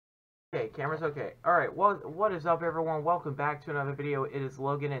Okay, camera's okay. Alright, well, what is up everyone? Welcome back to another video. It is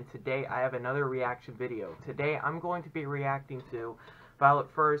Logan, and today I have another reaction video. Today I'm going to be reacting to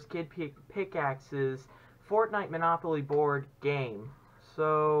Violet First, Kid Pickaxes, Fortnite Monopoly board game.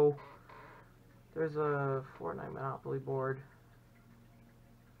 So, there's a Fortnite Monopoly board.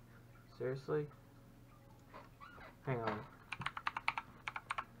 Seriously? Hang on.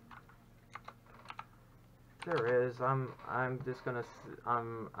 There is. I'm just gonna.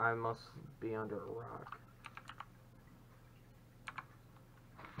 I must be under a rock.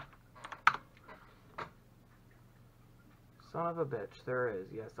 Son of a bitch. There is.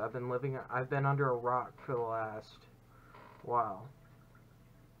 Yes, I've been under a rock for the last while.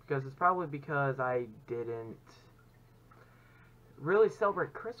 Because it's probably because I didn't really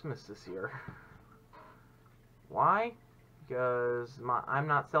celebrate Christmas this year. Why? Because I'm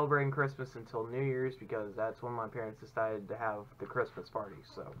not celebrating Christmas until New Year's, because that's when my parents decided to have the Christmas party.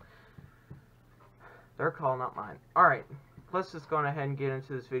 So their call, not mine. Alright, let's just go ahead and get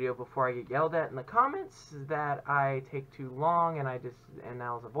into this video before I get yelled at in the comments that I take too long and and that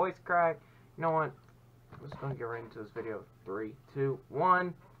was a voice crack. You know what? I'm just going to get right into this video. 3, 2,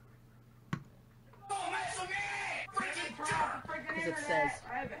 1. Because it says,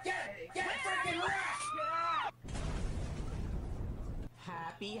 get freaking wrecked!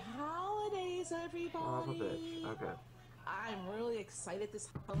 Happy holidays, everybody! Oh, a bitch. Okay. I'm really excited this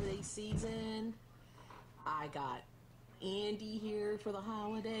holiday season. I got Andy here for the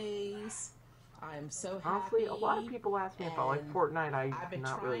holidays. I'm so happy. Honestly, a lot of people ask me if I like Fortnite. I'm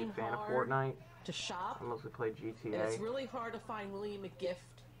not really a fan of Fortnite. To shop. I mostly play GTA. And it's really hard to find William a gift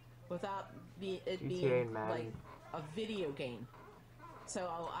without it GTA being and like a video game. So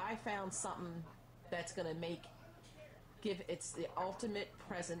I found something that's gonna it's the ultimate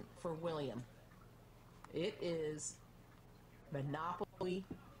present for William. It is Monopoly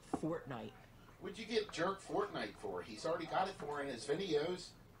Fortnite. What'd you get Jerk Fortnite for? He's already got it for in his videos.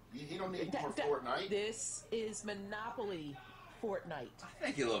 He don't need more Fortnite. This is Monopoly Fortnite. I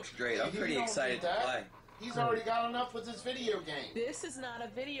think it looks great. I'm pretty excited to play. He's already got enough with his video game. This is not a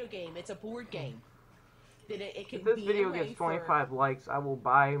video game. It's a board game. If this video gets 25 likes, I will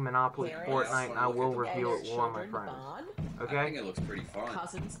buy Monopoly Fortnite and I will review it with one of my friends. Okay? I think it looks pretty fun.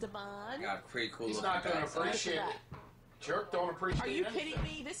 Cousins to bond. Got a pretty cool He's looking not going to backside. appreciate it. Jerk don't appreciate it. Are you kidding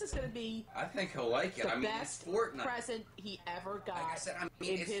me? This is going to be I think he'll like it. the I mean, best it's Fortnite. present he ever got Like I said,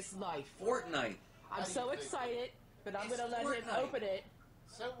 in his life. Fortnite. I'm so excited, but I'm going to let him open it.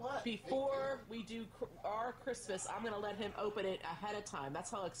 So what? Before we do our Christmas, I'm going to let him open it ahead of time. That's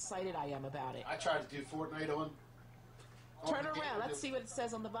how excited I am about it. I tried to do Fortnite on Turn around. Let's see what it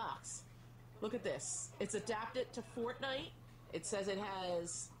says on the box. Look at this. It's adapted to Fortnite. It says it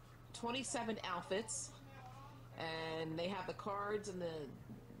has 27 outfits, and they have the cards and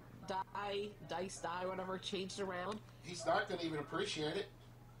the dice die, whatever, changed around. He's not going to even appreciate it.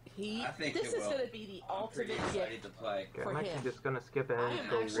 I think This it is will. going to be the ultimate Pretty excited gift to play. Okay, for I'm him. actually just gonna skip ahead I am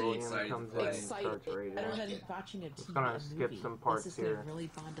until actually William comes in and excited. starts rating. Better than watching a TV Just gonna skip some parts this is here. gonna really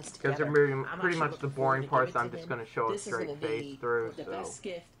bond us Because together. they're I'm pretty actually much the looking boring forward to parts. I'm giving just it gonna to show a This is straight gonna face be through. the So best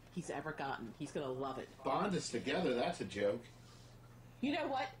gift he's ever gotten. He's gonna love it. Bond us together, that's a joke. You know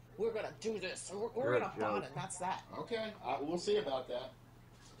what? We're gonna do this. We're You're a gonna bond joke. it. That's that. Okay, we'll see about that.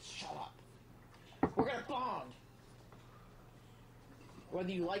 Shut up. We're gonna bond.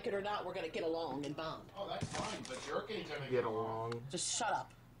 Whether you like it or not, we're gonna get along and bond. Oh, that's fine, but Jerk ain't going to get along. Just shut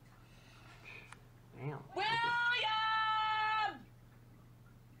up. Damn. William!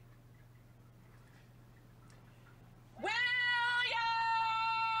 William!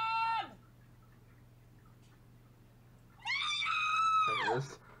 That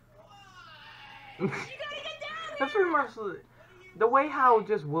is. You gotta get down That's pretty much the way how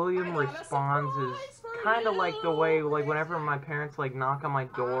just William responds is kind of like the way, like, whenever my parents like knock on my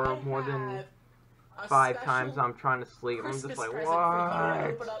door more than 5 times I'm trying to sleep, I'm just like,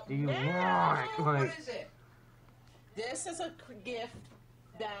 what do you want? What Like, is it? This is a gift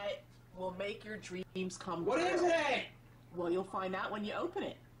that will make your dreams come true. What is it? Well, you'll find out when you open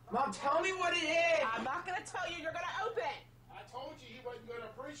it. Mom, tell me what it is! I'm not gonna tell you. You're gonna open it. I told you he wasn't going to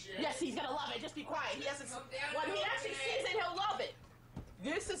appreciate it. Yes, he's gonna love it. Just be quiet. He hasn't. Come down When and he open actually it. sees it, he'll love it.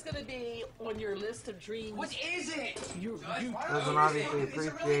 This is gonna be on your list of dreams. What is it? You doesn't obviously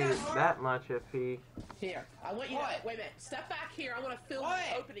appreciate it that much if he. here. I want you to What? wait a minute. Step back here. I want to film What?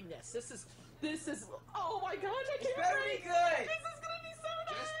 you opening this. This is. Oh my gosh! I It's can't better wait. be good. This is gonna be so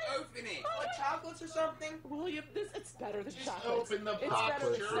nice. Just open it. Oh, What, chocolates or something? William, it's better than Just chocolates. open the It's box, better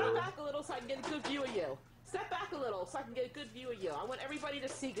than. sure. Step back a little so I can get a good view of you. Step back a little so I can get a good view of you. I want everybody to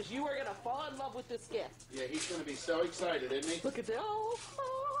see because you are gonna fall in love with this gift. Yeah, he's going to be so excited, isn't he? Look at this. Oh,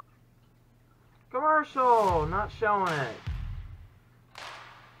 commercial! Not showing it.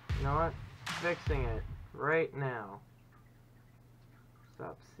 You know what? Fixing it right now.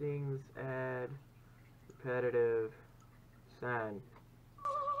 Stop seeing this ad. Repetitive. Send. Oh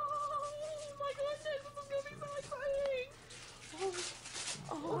my goodness, this is gonna be so exciting!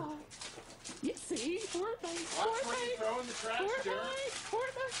 Oh. You see? Fortnite. Watch where you throw in the trash, jerk.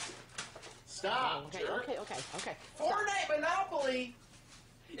 Fortnite. Stop, Okay, jerk. okay. Fortnite Monopoly.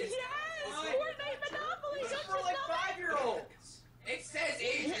 Yes! fine. Fortnite Monopoly! This is Don't for you like know that? 5-year-olds. It says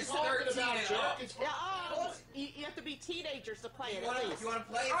ages Talking 13 about and jerk. up. It's Yeah, you have to be teenagers to play it, You at least. want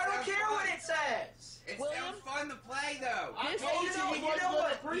to play it? I don't Sounds care fun. what it says. It William? sounds fun to play, though. I This told is- you You he wasn't know going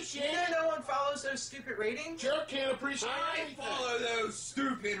what? to appreciate You it. know no one follows those stupid ratings? Jerk can't appreciate I anything. follow those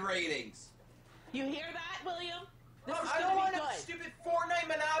stupid ratings. You hear that, William? This is I gonna don't be want a good. stupid Fortnite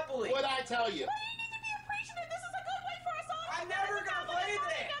Monopoly. What'd I tell you? Well, you need to be appreciative. This is a good way for us all. I'm never gonna play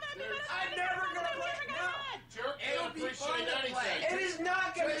this. I'm never gonna play it. No. Jerk It'll can't be fun appreciate to play. anything. It is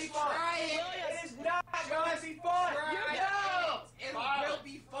not gonna be Just fun. try it. It is not gonna be fun. Try No. it. It Fine. will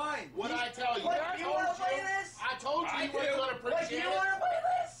be fun. What'd I tell you? What, I you told wanna play you. this? I told you I you weren't do. going to Like, appreciate you it. wanna play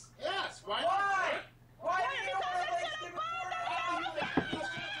this? Yes. Why? Why? Jerk? Why do you Because wanna play it's stupid gonna Fortnite?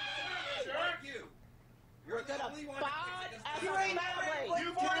 Fuck you. You're the only one that bond thinks as it's You a fun. ain't never family. played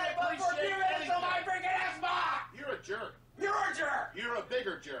You Fortnite can't but for a few appreciate minutes on my anything. freaking Xbox. You're a jerk. You're a jerk. You're a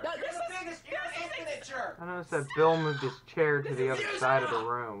bigger jerk. No, You're this the is- biggest, you're an infinite jerk. I noticed that Bill moved his chair to This the is other you, side of the Sarah.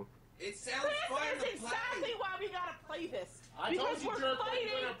 room. It sounds fun This to is exactly play. why we gotta play this. I told Because you we're jerk wasn't fighting,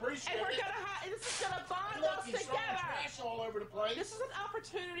 going to appreciate and we're it. gonna have. This is gonna bond Look, us you saw together. trash all over the place. This is an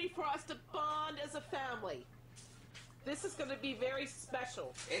opportunity for us to bond as a family. This is gonna be very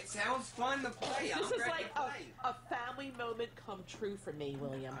special. It sounds fun to play. This I'm is ready like to play. a family moment come true for me,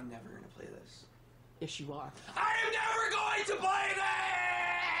 William. I'm never gonna play this. Yes, you are. I am never going to play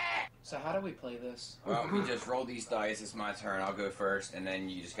this! So how do we play this? Well, we just roll these dice. It's my turn. I'll go first, and then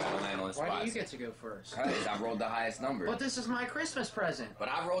you just gotta land on the Why spot. do you get to go first? Because I rolled the highest number. But this is my Christmas present. But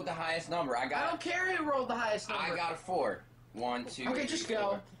I rolled the highest number. I I got. don't care who rolled the highest number. I got a 4. 1, 2. Okay, 3, just 4.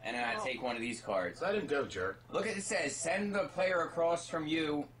 go. And then I take one of these cards. Let him go, jerk. Look, it says send the player across from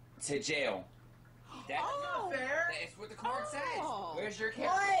you to jail. That's Oh. Not fair. That's what the card Oh. says. Where's your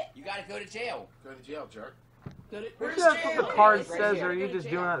character? What? You gotta go to jail. Go to jail, jerk. Good at Where's That's what the jail? card Right says, here. or are you Go to just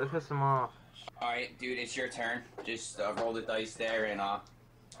doing jail. that to piss him off? All right, dude, it's your turn. Just roll the dice there, and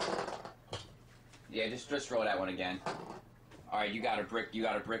yeah, just roll that one again. All right, you got a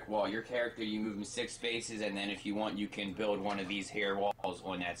brick wall. Your character, you move him 6 spaces, and then if you want, you can build one of these here walls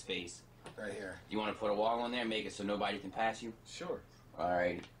on that space. Right here. You want to put a wall on there, make it so nobody can pass you. Sure. All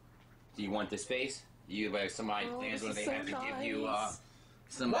right. Do you want the space? You like somebody Oh, lands this on it, is they so have to give you nice.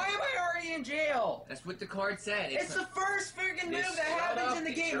 some. Why am I already in jail? That's what the card said. It's the first freaking move This- that shut happens up, in the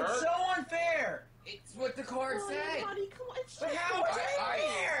you game. jerk. It's so unfair. It's what the card William, said. honey, come on. It's But just how a is it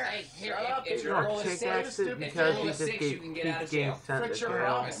fair? Hey, here, Shut up, if you're you You're roll gonna a 6, pickaxe it stupid. because If you he roll a just 6, you can get out of keeps getting jail. sent to Frick your jail.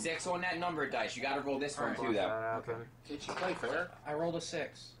 rock. A 6 on that number dice. You got to roll this one Alright. too, Watch though. that happen. Can't you play fair? I rolled a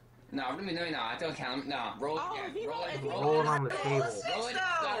 6. No, I don't count. No, roll it Oh, again. he Roll rolled- it. he Roll it on the Roll a table. 6, Roll it. though.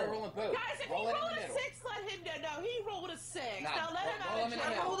 Gotta roll it both. Guys, if roll he it in rolled the a middle. 6, let him know. No, he rolled a 6. Nah, Now let him roll have him a in the chance. I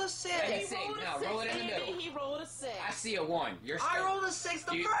middle. rolled a Let 6. me He see. rolled a No, 6, roll it in the Andy, middle. he rolled a 6. I see a 1. You're I still. rolled a 6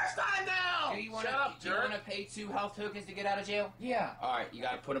 the Do you- first time now. Do you want Shut up, to? Do you jerk. want to pay 2 health tokens to get out of jail? Yeah. All right, you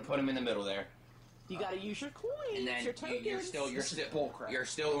got to put him in the middle there, You gotta use your coins, and then your tokens. you're This is bullcrap. you're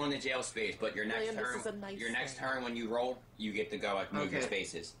still on the jail space. But your next William, this is a turn, nice your next thing. turn when you roll, you get to go move your Okay.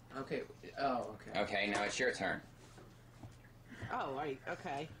 spaces. Okay. Oh, okay. Okay, now it's your turn. Oh, right,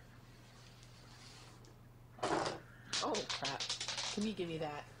 okay. Oh, crap. Can you give me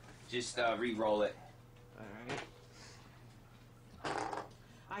that? Just re-roll it. Alright.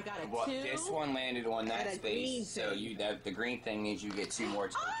 I got a Well, 2. this one landed on that And a green space, so thing. you the green thing means you get 2 more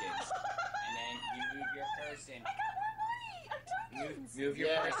tokens, Oh! and then you move your person. I got more money! Move your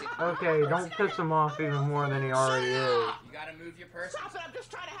Yeah. person. Okay, don't piss him off even more than he already is. You gotta move your person. Stop it! I'm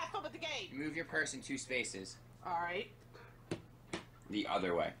just trying to have fun with the game. Move your person 2 spaces Alright. the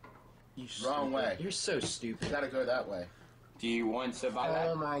other way. You Wrong stupid. way. You're so You stupid. gotta go that way. Do you want to buy that?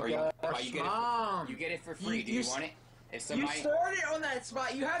 Oh my Or gosh, you get Mom. you get it for free. You- Do you you want it? If You somebody. started on that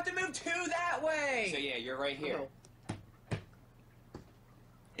spot. You have to move 2 that way. So yeah, you're right here.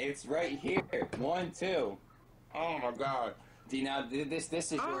 It's right here. 1, 2. Oh my God. Do you now this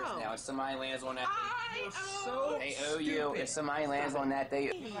is yours Oh. now. If somebody lands on that, I so they owe you. stupid. If somebody lands on that, they.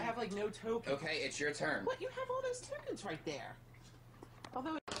 I have like no token. Okay, it's your turn. What? You have all those tokens right there.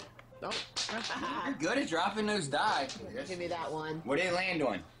 Although. Oh. You're good at dropping those die. Give me that one. What did it land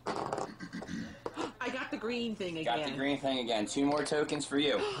on? I got the green thing again. Got the green thing again. 2 more tokens for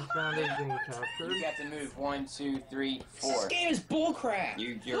you. I found it being captured. You got to move 1, 2, 3, 4. This game is bullcrap.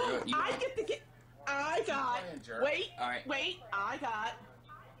 You I get to get. I got. Playing, jerk. Wait. All right. Wait. I got.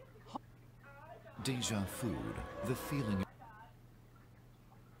 Deja food, the feeling.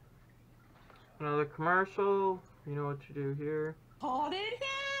 Another commercial. You know what to do here. Haunted Hills.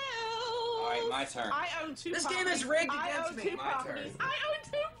 All right, my turn. I own 2 This properties. game is rigged I against own me. 2 My properties. turn. I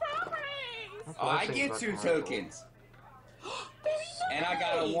own 2 properties. That's Oh, what I think get about 2 commercials. tokens. Very And I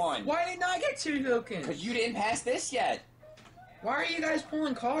got a nice. 1. Why didn't I get 2 tokens? Because you didn't pass this yet. Why are you guys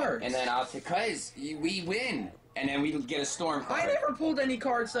pulling cards? And then because we win. And then we get a storm card. I never pulled any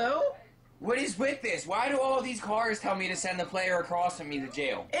cards though. What is with this? Why do all these cards tell me to send the player across from me to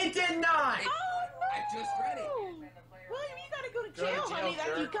jail? It did not. Oh, no. I just read it. Well, you gotta go to Go to jail, jail, honey. That,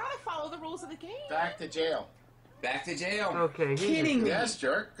 jerk. you gotta follow the rules of the game. Back to jail. Back to jail. Okay, he Kidding just- me. Yes,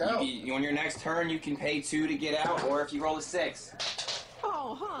 jerk. Go. On your next turn, you can pay 2 to get out, or if you roll a 6.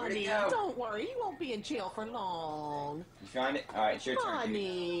 Oh, Where'd it honey, go? don't worry. You won't be in jail for long. You find it? All right, it's your turn. dude.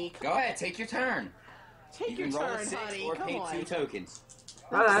 Honey, Go ahead, take your turn. take You your can roll a turn, 6 honey. or Come pay on. 2 tokens.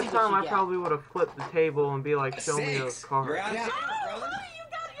 By Let's that see what time, you I get. probably would have flipped the table and be like, A show me 6. those cards. You're out of Yeah. jail, Oh, brother. honey,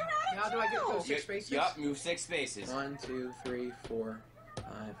 you're out Now of do I get jail. those 6 spaces? Yup, move 6 spaces. 1, 2, 3, 4,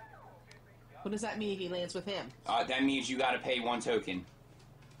 5. What does that mean if he lands with him? That means you got to pay 1 token.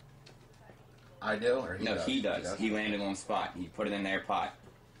 I do, or he No, does? he does. He landed on the spot. He put it in their pot.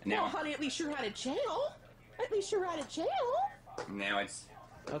 And Well, now, honey, at least you're out of jail. At least you're out of jail. now it's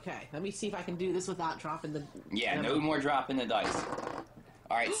Okay, let me see if I can do this without dropping the. no more dropping the dice.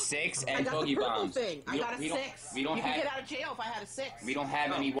 All right, 6 I and got boogie the purple bombs. thing. I We got a don't- we don't- 6. we don't you have- can get out of jail if I had a 6. We don't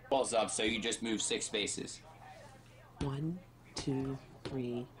have any walls up, so you just move 6 spaces. 1, 2,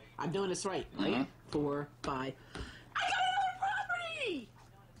 3. I'm doing this right, right? Mhm. 4, 5. I got another property!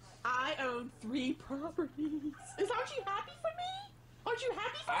 I own 3 properties. Aren't you happy for me? Aren't you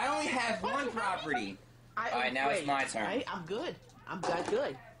happy for me? I only have Aren't 1 you happy? property. I All right, own now it's 3. my turn. Right? I'm good. I'm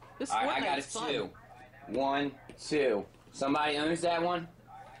good. This All right, I got a Fortnite's fun. 2. 1, 2. Somebody owns that one?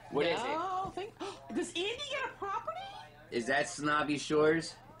 What is it? No, does Andy get a property? Is that Snobby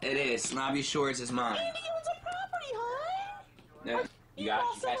Shores? It is. Snobby Shores is mine. Andy owns a property, huh? No, you got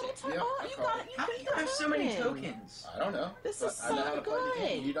also it. You a catch it. token. Yep, Oh, I you caught got it. it. You How do beat you the have so many token. tokens? I don't know. This but is I know so how to play the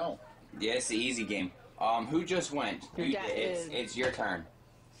game. good. You don't. Yeah, it's the easy game. Who just went? Your dad is- It's your turn.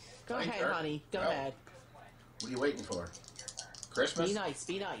 Go Thank ahead, her. honey. Go No. ahead. What are you waiting for? Christmas? Be nice.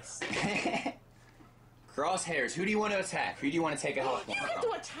 Be nice. Crosshairs. Who do you want to attack? Who do you want to take a health You point get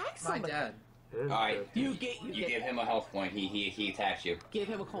from? to attack My somebody. dad. It is All right. good. You give him a health point. He attacks you. give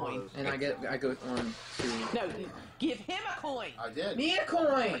him a coin. And I go on to No, give him a coin. I did. me a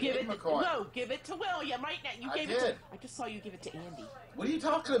coin. Give it him a to, coin. no, give it to William right now. You I gave it did. to. I just saw you give it to Andy. What are you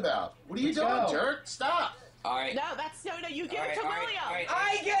talking about? What are you Let's doing, go. jerk? Stop. All right. No, that's no. You give All it right, to all right, William. all right.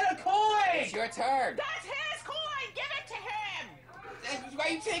 I get a It's coin your turn. That's his coin. Give it to him. Why are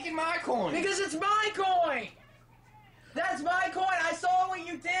you taking my coin? because it's my coin. That's my coin. I saw what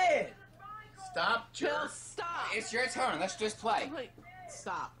you did. Stop, Bill, jerk. stop. It's your turn. Let's just play. Wait,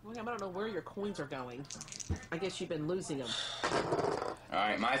 stop. William, I don't know where your coins are going. I guess you've been losing them. All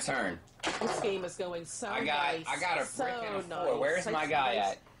right, my turn. This game is going so I got nice. a brick so and a 4. nice. Where's my guy nice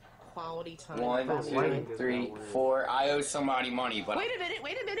at? Quality time. 1, quality 2, time. 3, 4. I owe somebody money, but Wait a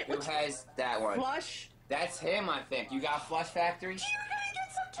minute. who has that one? Flush. That's him, I think. You got Flush Factory? You're gonna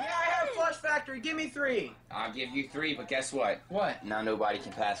get some Yeah, I have Flush Factory. Give me 3. I'll give you 3, but guess what? What? Now nobody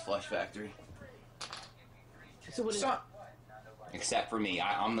can pass Flush Factory. So what is So, Except for me.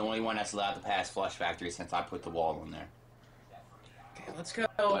 I'm the only one that's allowed to pass Flush Factory since I put the wall in there. okay, let's go.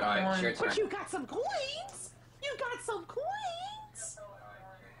 All right, One. it's your turn. But you got some coins. You got some coins.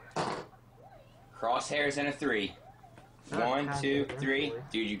 Crosshairs and a 3. Not 1, half 2, it, 3. actually.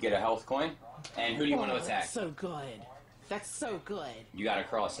 Dude, you get a health coin. And who do you want to Oh, attack? That's so good. That's so good. You got a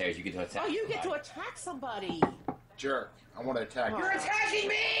crosshairs. You get to attack. Oh, you get to somebody. attack somebody. Jerk. I want to attack you. You're attacking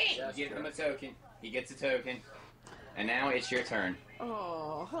me. Yes, Give him a jerk. token. He gets a token. And now it's your turn.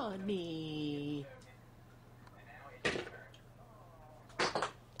 Oh, honey.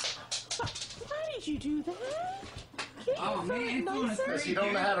 Why did you do that? Can't Oh, you man, feel you're doing a nicer? Because you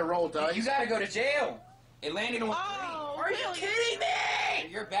don't know how to roll dice. You gotta go to jail. It landed on Oh, Are you William. kidding me?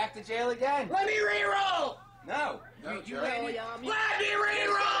 3. You're back to jail again. Let me re-roll. No. No, you jerk. landed. William, you- Let me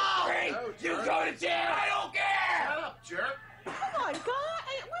re-roll. No, You jerk. go to jail. I don't care. Shut up, jerk. Oh my God,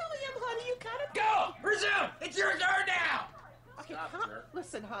 hey, William, honey, you gotta Go. Resume. It's your turn now. Okay, Stop, jerk.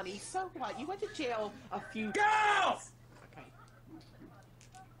 listen, honey. So what? You went to jail a few. Go. Okay.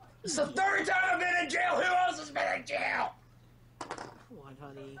 It's the 3rd time I've been in jail. Who else has been in jail? Come on,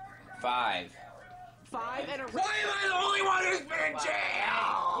 honey. 5. 5 and a red. Why am I the only one who's been in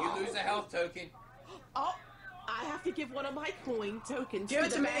jail? You lose a health token. Oh, I have to give one of my coin tokens. Give it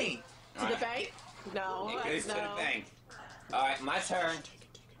the to bank. me. To the bank? No, It goes no. to the bank. Alright, my turn.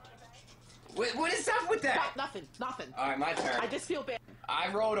 What is up with that? Nothing. Alright, my turn. I just feel bad.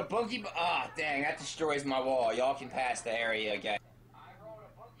 I rolled a boogie. Oh, dang, that destroys my wall. Y'all can pass the area again. I rolled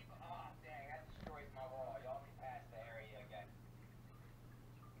a boogie. Oh, dang, that destroys my wall. Y'all can pass the area again.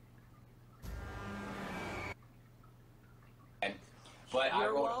 But I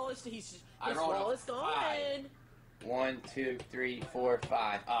Your rolled. wall is his I rolled wall a is gone. 5. 1, 2, 3, 4,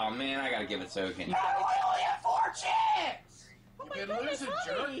 5. Oh man, I gotta give a token. I only have 4 chips. Oh my You've been goodness, losing,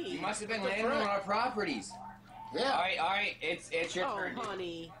 honey. You must have been landing on our properties. Yeah. Alright, it's your Oh, turn.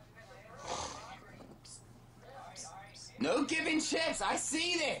 honey. No giving chips. I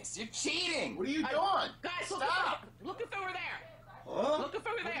see this. You're cheating. What are you doing? Guys, Stop. look over there. Huh? Look over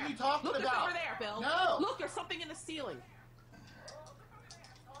What there. are you talking Look about? over there, Bill. No. Look, there's something in the ceiling.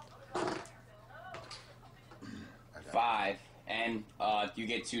 5, and you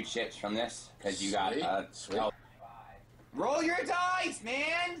get 2 chips from this because you got Sweet. oh. Roll your dice,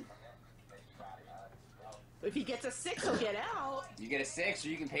 man. If he gets a 6, he'll get out. You get a 6, or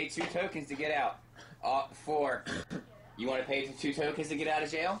you can pay 2 tokens to get out. 4. You want to pay 2 tokens to get out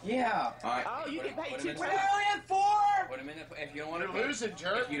of jail? Yeah. All right. Oh, you can pay 2 I tokens. only have 4. Put them in the. If you don't want to You're pay, losing,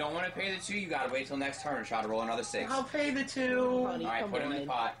 jerk. if you don't want to pay the 2, you gotta wait till next turn and try to roll another 6. I'll pay the 2. Honey, All right, come put them in on.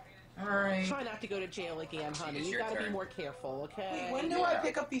 the pot. All right. Try not to go to jail again, honey. It's You your gotta be turn. more careful, okay? Wait, when do I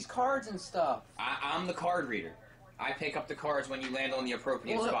pick up these cards and stuff? I'm the card reader. I pick up the cards when you land on the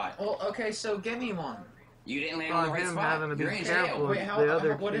appropriate spot. Well, okay, so give me one. You didn't land on the right him spot. having to be You're in careful jail. with Wait, the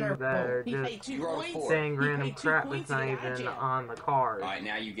other what did I two that are He paid just 2 You rolled a coins. 4. saying He random paid 2 crap coins that's to not get out of even jail. on the card. All right,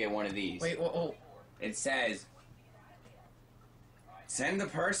 now you get one of these. Wait, It says, send the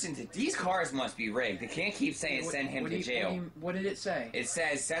person to... These cards must be rigged. They can't keep saying send him to jail. What did it say? It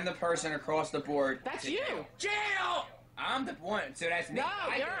says, send the person across the board That's to you. jail. Jail! I'm the one, so that's me. No,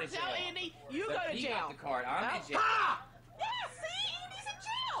 I you're go to jail. Andy. You So go to he jail. got the card. I'm in jail. Ah! Yeah, see? Andy's in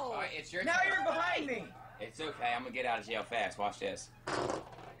jail. All right, it's your Now turn. you're behind me. It's okay. I'm going to get out of jail fast. Watch this.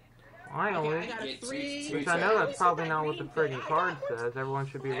 Finally. Okay, I got a Get 3. two Which I know that's Who's probably that not what the green thing? friggin' I card got one. says. Everyone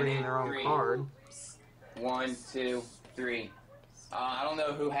should be And reading then their own 3. card. 1, 2, 3. I don't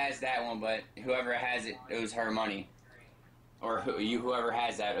know who has that one, but whoever has it owes her money. Or whoever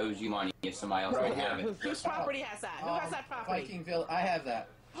has that owes you money if somebody else don't have it. Whose property has that? Who has that property? Vikingville, I have that.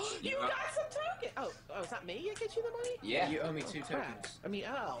 You got some token. Oh, is that me that gets you the money? Yeah. You owe me 2 Crap. tokens. I mean,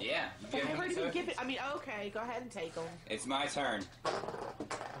 oh. Yeah. You But I give me heard you tokens. give it. I mean, okay, go ahead and take them. It's my turn.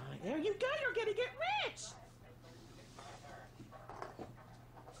 There you go. You're gonna get rich.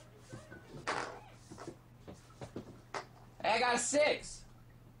 Hey, I got a 6.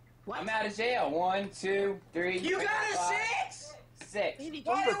 What? I'm out of jail. 1, 2, 3. You got a 5, 6? 6. Andy,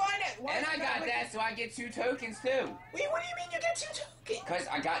 Why do do I not? And I got that, so I get 2 tokens too. Wait, what do you mean you get 2 tokens? Because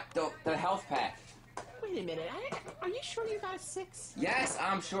I got the health pack. Wait a minute. Are you sure you got a 6? Yes,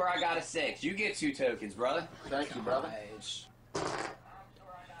 I'm sure I got a 6. You get 2 tokens, brother. Thank you, brother.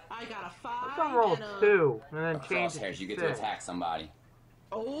 I got a 5. Let's go roll and a... 2 and then change it Crosshairs, you to get to 6. attack somebody.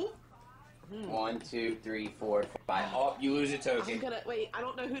 Oh. 1, 2, 3, 4, 5. Oh, you lose a I'm token. gonna wait. I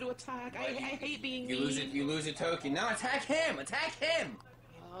don't know who to attack. I hate being You mean. lose it. You lose a token. No, attack him. Attack him.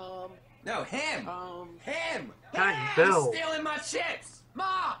 No, him. Him. Attack He's Bill. stealing my chips.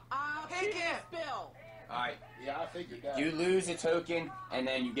 Ma. Take it, Bill. All right. Yeah, I figured that. You lose a token, and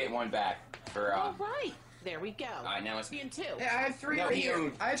then you get one back for. All right. There we go. All right, now it's. Being 2. Yeah, I have 3 No, right he here.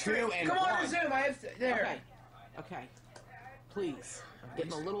 owed I have 2 3. and Come on, 1. resume. I have there. Okay. Please. I'm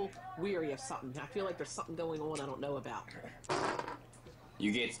getting a little weary of something. I feel like there's something going on I don't know about.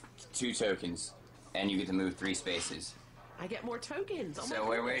 You get 2 tokens, and you get to move 3 spaces. I get more tokens. Oh So my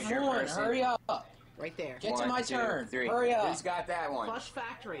where's goodness. your Come on, person? hurry up. Right there. Get to 1, my 2, turn. 3. Hurry up. Who's got that one? Plush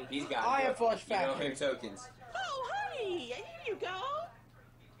Factory. He's got. I it. have Flush You know Factory. him tokens. Oh, honey. Here you go.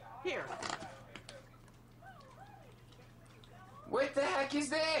 Here. What the heck is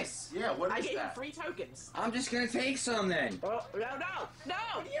this? Yeah, what I is gave you that? 3 tokens. I'm just gonna take some then. Oh, no. are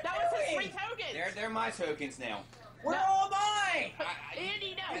you That was his 3 doing? tokens. They're my tokens now. Where are all mine?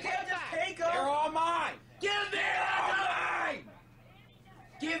 Andy, no. You Put can't them just back. take them. They're all mine. Give me All that. mine.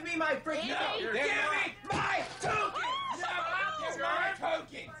 Give me my freaking. Andy, Give me my tokens. Oh, They're my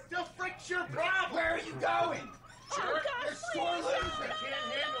tokens. Still fix your problem. Where are you going? Jerk. gosh, You're sore please, loser. no, Can't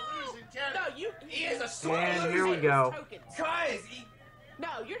handle losing, can No, you. He is a sore And loser. here we go. Tokens. Cause he, No,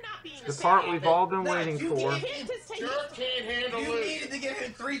 you're not being The sad. part we've all been No, waiting you for. You can't just take Jerk can't handle you losing. needed to give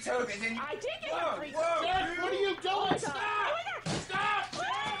him 3 tokens, and you. I did give Whoa, him 3 whoa, tokens. Jerk, what are you doing? Stop! Stop! Stop!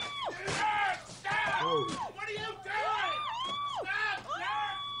 Stop! Stop! Oh. What are you doing? Stop! Stop!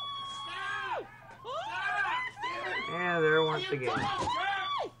 Stop! Yeah, there once What are you again. doing, jerk?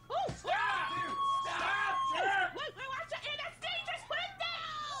 Stop! Stop, jerk! Wait, watch it! That's dangerous! Put it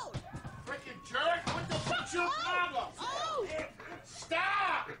down! Freaking jerk! What the fuck's your problem? Oh!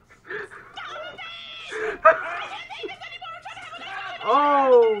 Stop!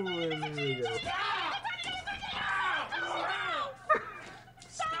 Oh, and there we go.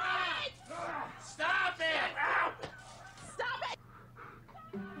 Stop it! Stop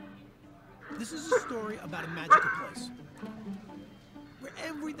it! This is a story about a magical place where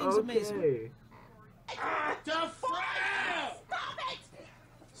everything's amazing. Okay. The fuck! Stop it!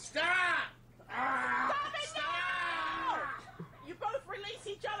 Stop! Stop it now! You both release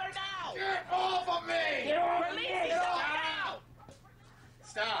each other now! Get off of me! Release each other now!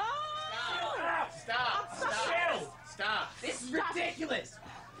 Stop! Oh! Stop! Stop! Stop! This is ridiculous.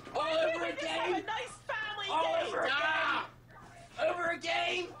 All We're over here to have again. a nice family All game! over Stop! again. Over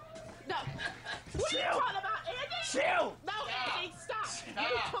again. No! What are you Chill. talking about, Andy? Chill. No, Andy, stop! You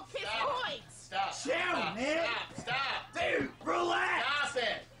Stop. took his Stop. points! Stop! Chill, Stop. man. Stop! Dude, relax. Stop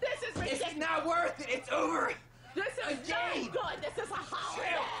it! This is This ridiculous! is not worth it. It's over. This is a game. not good! This is a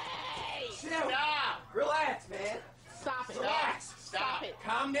holiday! Chill. Stop! Relax, man. Stop it! Relax. Stop it!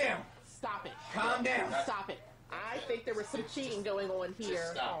 Calm down. Stop it! Calm down. Stop it! I think there was some cheating going on here.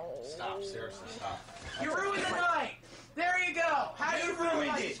 Just stop. Oh. Stop. Seriously, stop. You ruined the night. There you go. How you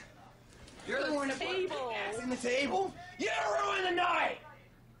ruined it? You're the one that put table. pickaxe in the table. You ruined the night.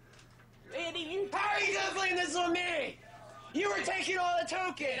 Andy, you... How are you gonna blame this on me? You were taking all the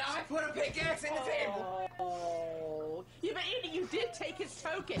tokens. I put a pickaxe in the table. Oh. Yeah, but Andy, you did take his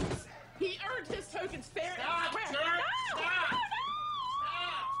tokens. He earned his tokens fair and Stop, square. jerk. No! Stop.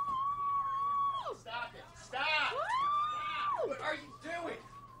 No! Stop it! Stop! No! What are you doing?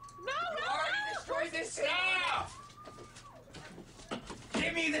 No! You already destroyed this table. Stop!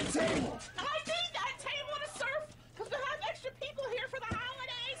 Give me the table. I need that table to serve because we have extra people here for the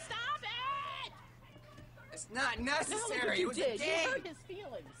holidays. Stop it! It's not No, look necessary. what It you was did. a You game. hurt his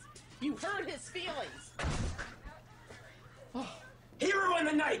feelings. You hurt his feelings. He ruined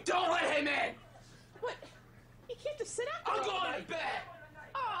the night. Don't let him in. What? He can't just sit out I'm there all going to night. bed.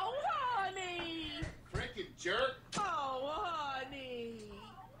 Oh, honey. Freaking jerk! Oh, honey.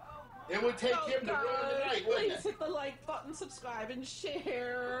 It would take him to ruin the night, wouldn't Please it? hit the like button, subscribe, and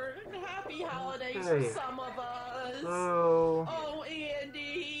share. Happy holidays Hey. for some of us. So, Oh,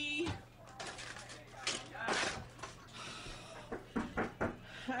 Andy.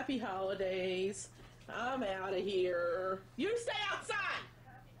 Happy holidays. I'm out of here. You stay outside.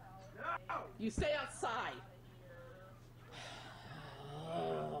 You stay outside.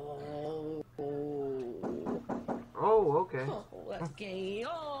 oh, okay. Oh, that's gay.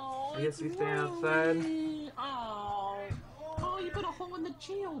 Oh, I guess it's you stay outside. ruined. Oh, you put a hole in the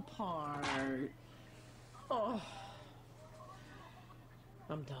jail part. Oh,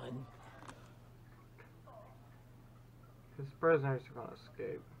 I'm done. Because prisoners are gonna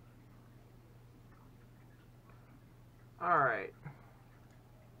escape. Alright.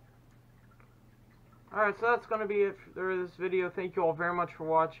 Alright, so that's gonna be it for this video. Thank you all very much for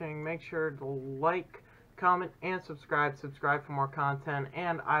watching. Make sure to like, comment, and subscribe. Subscribe for more content,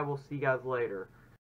 and I will see you guys later.